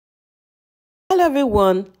Hello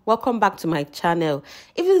everyone, welcome back to my channel.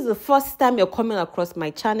 If this is the first time you're coming across my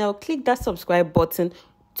channel, click that subscribe button,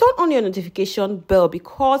 turn on your notification bell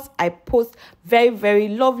because I post very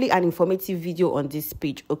lovely and informative video on this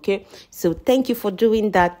page. Okay, so thank you for doing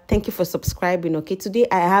that. Thank you for subscribing. Okay, today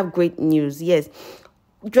I have great news. Yes,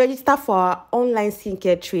 register for our online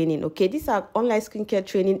skincare training. Okay, this our online skincare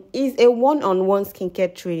training is a one-on-one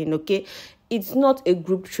skincare training. Okay, it's not a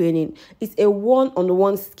group training, it's a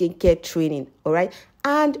one-on-one skincare training. All right,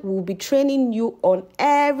 and we'll be training you on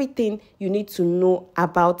everything you need to know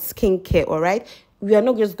about skincare. All right, we are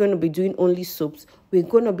not just going to be doing only soaps, we're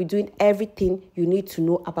going to be doing everything you need to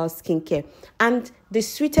know about skincare. And the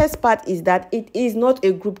sweetest part is that it is not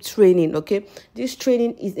a group training. Okay, this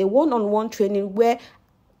training is a one-on-one training where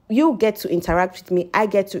you get to interact with me, I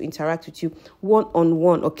get to interact with you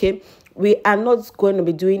one-on-one. Okay, we are not going to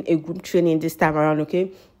be doing a group training this time around.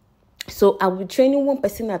 Okay, so I'll be training one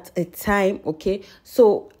person at a time. Okay,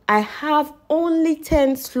 so I have only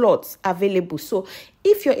 10 slots available. So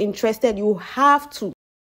if you're interested, you have to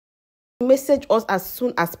message us as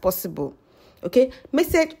soon as possible. Okay,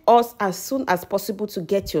 message us as soon as possible to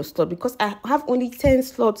get your slot because I have only 10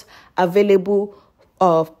 slots available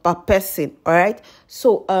per person. All right,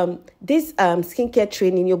 so this skincare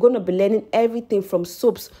training, you're going to be learning everything from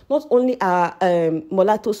soaps, not only our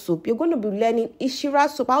mulatto soap. You're going to be learning Ishira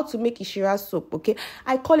soap, how to make Ishira soap. Okay,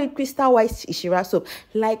 I call it crystal white Ishira soap.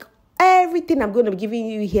 Like everything I'm going to be giving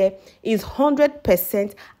you here is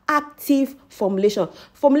 100% active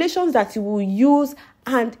formulations that you will use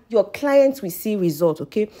and your clients will see results.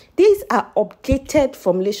 Okay, these are updated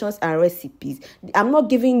formulations and recipes. I'm not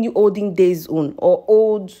giving you olden days own or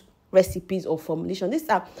old recipes or formulation. These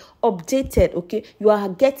are updated. Okay, you are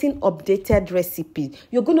getting updated recipes.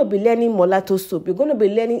 You're going to be learning mulatto soap, you're going to be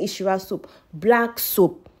learning Ishira soap, black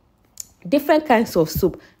soap, different kinds of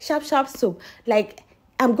soap, sharp soap. Like,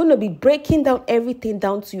 I'm going to be breaking down everything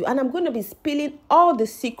down to you, and I'm going to be spilling all the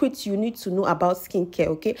secrets you need to know about skincare.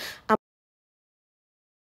 Okay,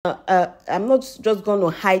 I'm not just going to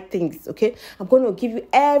hide things. Okay, I'm going to give you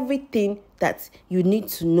everything that you need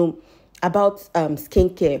to know about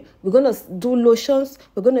skincare. We're going to do lotions.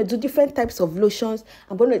 We're going to do different types of lotions.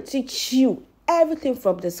 I'm going to teach you everything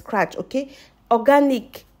from the scratch. Okay,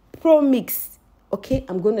 organic, pro mix. Okay,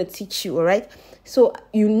 I'm going to teach you. All right, so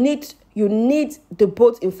you need the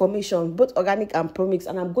both information, both organic and pro mix,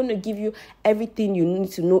 and I'm going to give you everything you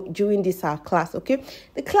need to know during this class. Okay,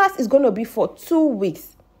 the class is going to be for 2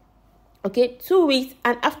 weeks. Okay, 2 weeks,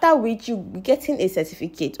 and after which you'll be getting a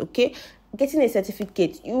certificate. Okay, getting a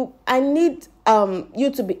certificate, I need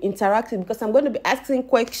you to be interactive because I'm going to be asking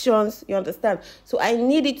questions, you understand? So I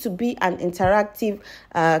need it to be an interactive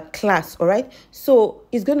class. All right, so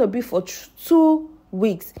it's going to be for 2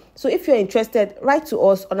 weeks. So if you're interested, write to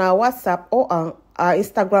us on our WhatsApp or on our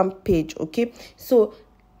Instagram page. Okay, so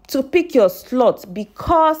to pick your slot,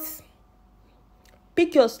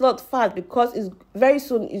 pick your slot fast because it's very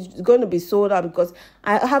soon it's going to be sold out because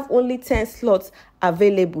I have only 10 slots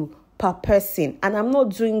available per person, and I'm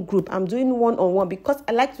not doing group, I'm doing one-on-one because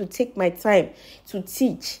I like to take my time to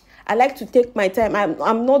teach. I like to take my time.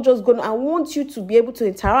 I'm not just going to, I want you to be able to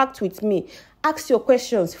interact with me. Ask your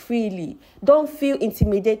questions freely. Don't feel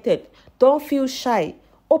intimidated. Don't feel shy.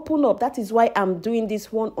 Open up. That is why I'm doing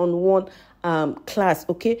this one-on-one class.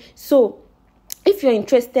 Okay, so if you're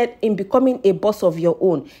interested in becoming a boss of your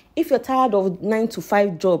own, if you're tired of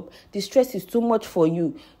 9-to-5 job, the stress is too much for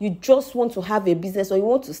you, you just want to have a business or you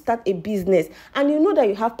want to start a business, and you know that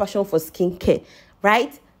you have passion for skincare,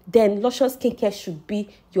 right? Then Luscious Skincare should be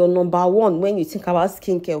your number one when you think about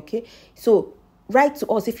skincare. Okay, so write to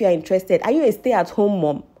us if you are interested. Are you a stay-at-home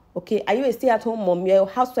mom? Okay, are you a stay-at-home mom? You're a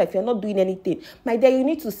housewife, you're not doing anything. My dear, you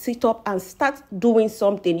need to sit up and start doing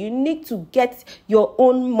something. You need to get your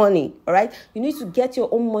own money, all right? You need to get your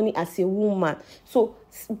own money as a woman. So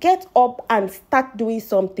get up and start doing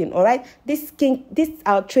something, all right? This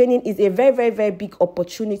training is a very big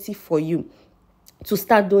opportunity for you to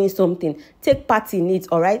start doing something. Take part in it,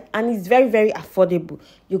 all right? And it's very affordable.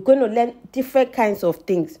 You're going to learn different kinds of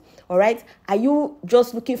things, all right? Are you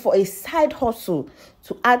just looking for a side hustle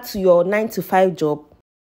to add to your 9-to-5 job?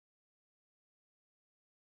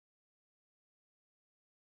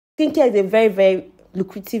 Skincare is a very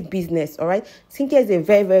lucrative business, all right? Skincare is a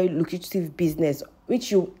very lucrative business,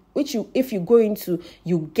 which you if you go into,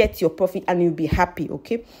 you get your profit and you'll be happy.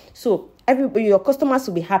 Okay, so everybody, your customers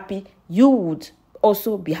will be happy, you would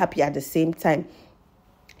also be happy at the same time.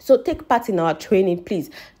 So take part in our training,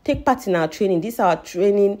 please. Take part in our training. This our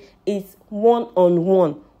training is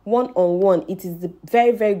one-on-one. It is the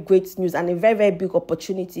very great news and a very big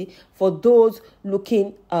opportunity for those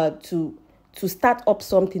looking to to start up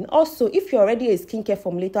something. Also, if you're already a skincare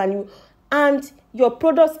formulator and your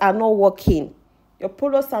products are not working,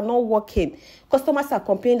 customers are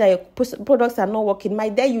complaining that your products are not working, my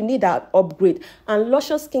dear, you need an upgrade. And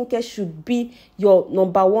Luscious Skincare should be your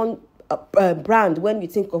number one brand when you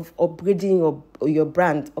think of upgrading your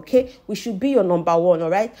brand. Okay, we should be your number one. All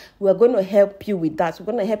right, we're going to help you with that. We're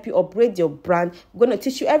going to help you upgrade your brand. We're going to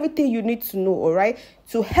teach you everything you need to know, all right,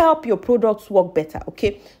 to help your products work better.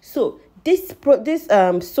 Okay, so this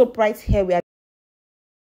soap right here we are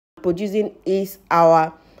producing is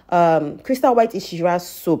our Crystal White Ishira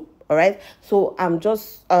soap. All right, so I'm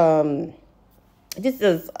just this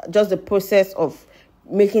is just the process of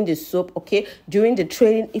making the soap. Okay, during the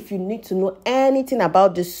training, if you need to know anything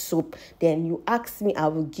about this soap, then you ask me, I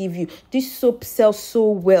will give you. This soap sells so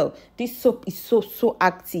well. This soap is so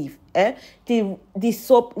active. The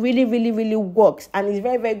soap really works, and it's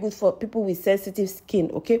very good for people with sensitive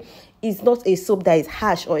skin. Okay, it's not a soap that is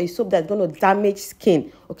harsh or a soap that's going to damage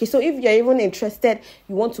skin. Okay, so if you're even interested,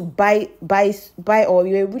 you want to buy, or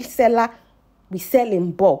you're a reseller, we sell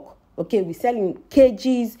in bulk. Okay, we sell in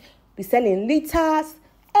kgs, we sell in liters,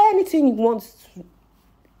 anything you want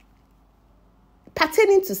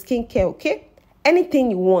pertaining to skincare. Okay, anything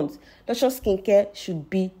you want, Luscious Skincare should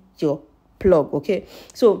be your plug. Okay,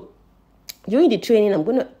 so during the training, I'm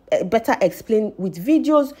going to better explain with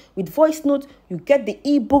videos, with voice notes. You get the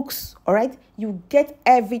ebooks, all right? You get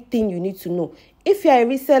everything you need to know. If you're a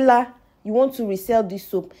reseller, you want to resell this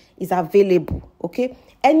soap, is available, okay?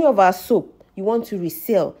 Any of our soap you want to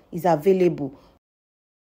resell is available.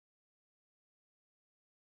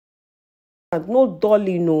 No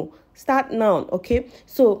dulling, no. Start now, okay?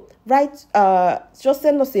 So just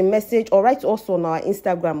send us a message or write us on our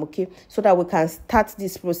Instagram, okay, so that we can start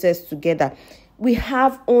this process together. We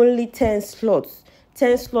have only 10 slots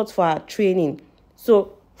for our training.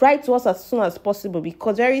 So write to us as soon as possible,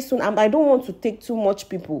 because very soon I don't want to take too much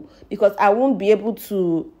people, because I won't be able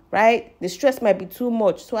to, right? The stress might be too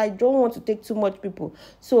much, so I don't want to take too much people.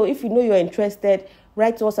 So if you know you're interested,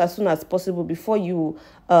 write to us as soon as possible before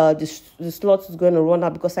the slot is going to run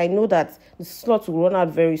out, because I know that the slot will run out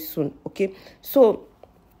very soon. Okay, so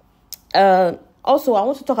also I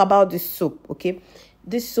want to talk about this soap. Okay,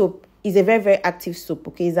 this soap is a very active soap.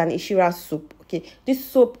 Okay, it's an Ishira soap. Okay, this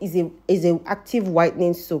soap is a active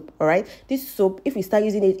whitening soap. All right, this soap, if you start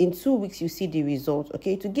using it in 2 weeks, you see the results.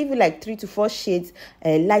 Okay, to give you like 3 to 4 shades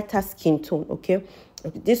lighter skin tone. Okay,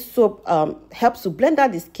 this soap helps to blend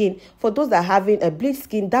out the skin for those that are having a bleached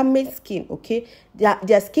skin, damaged skin. Okay,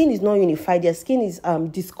 their skin is not unified, their skin is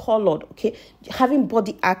discolored. Okay, having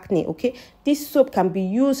body acne. Okay, this soap can be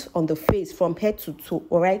used on the face from head to toe.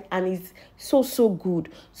 All right, and it's so good,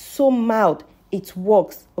 so mild. It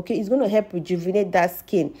works. Okay, it's going to help rejuvenate that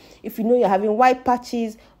skin. If you know you're having white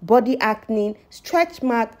patches, body acne, stretch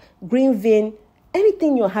mark, green vein,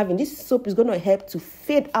 anything you're having, this soap is going to help to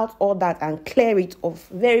fade out all that and clear it off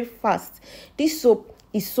very fast. This soap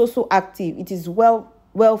is so active. It is well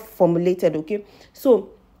formulated. Okay, so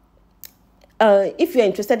if you're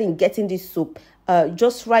interested in getting this soap,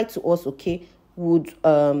 just write to us. Okay, would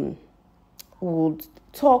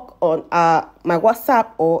talk on my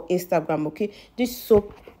WhatsApp or Instagram. Okay, this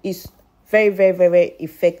soap is very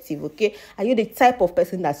effective. Okay, are you the type of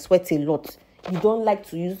person that sweats a lot? You don't like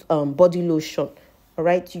to use body lotion, all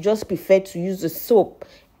right? You just prefer to use the soap,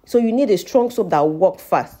 so you need a strong soap that will work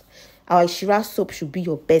fast. Our Ishira soap should be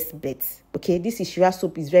your best bet. Okay, this Ishira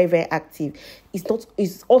soap is very active.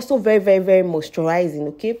 It's also very moisturizing.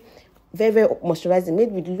 Okay, very moisturizing,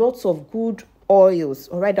 made with lots of good oils,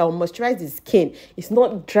 all right, that will moisturize the skin. It's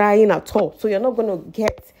not drying at all, so you're not going to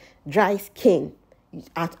get dry skin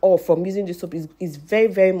at all from using this soap. Is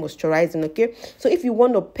very moisturizing. Okay, so if you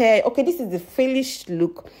want to pair, okay, this is the finished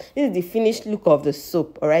look of the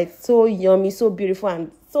soap. All right, so yummy, so beautiful,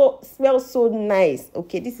 and so smells so nice.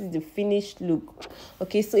 Okay, this is the finished look.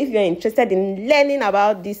 Okay, so if you're interested in learning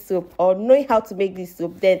about this soap or knowing how to make this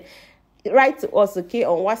soap, then write to us, okay,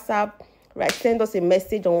 on WhatsApp. Right, send us a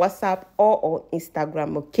message on WhatsApp or on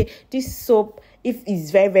Instagram. Okay, this soap, if is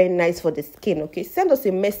very nice for the skin. Okay, send us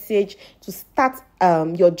a message to start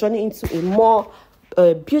your journey into a more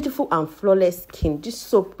beautiful and flawless skin. This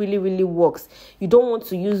soap really works. You don't want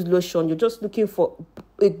to use lotion, you're just looking for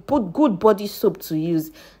a good body soap to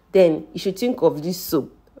use, then you should think of this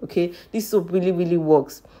soap. Okay, this soap really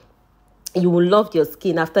works. You will love your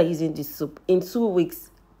skin after using this soap. In 2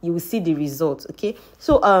 weeks, you will see the results. Okay,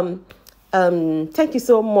 so thank you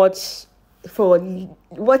so much for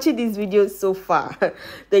watching this video so far.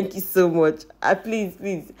 Thank you so much.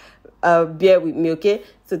 Please bear with me. Okay,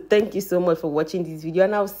 so thank you so much for watching this video,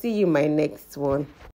 and I'll see you in my next one.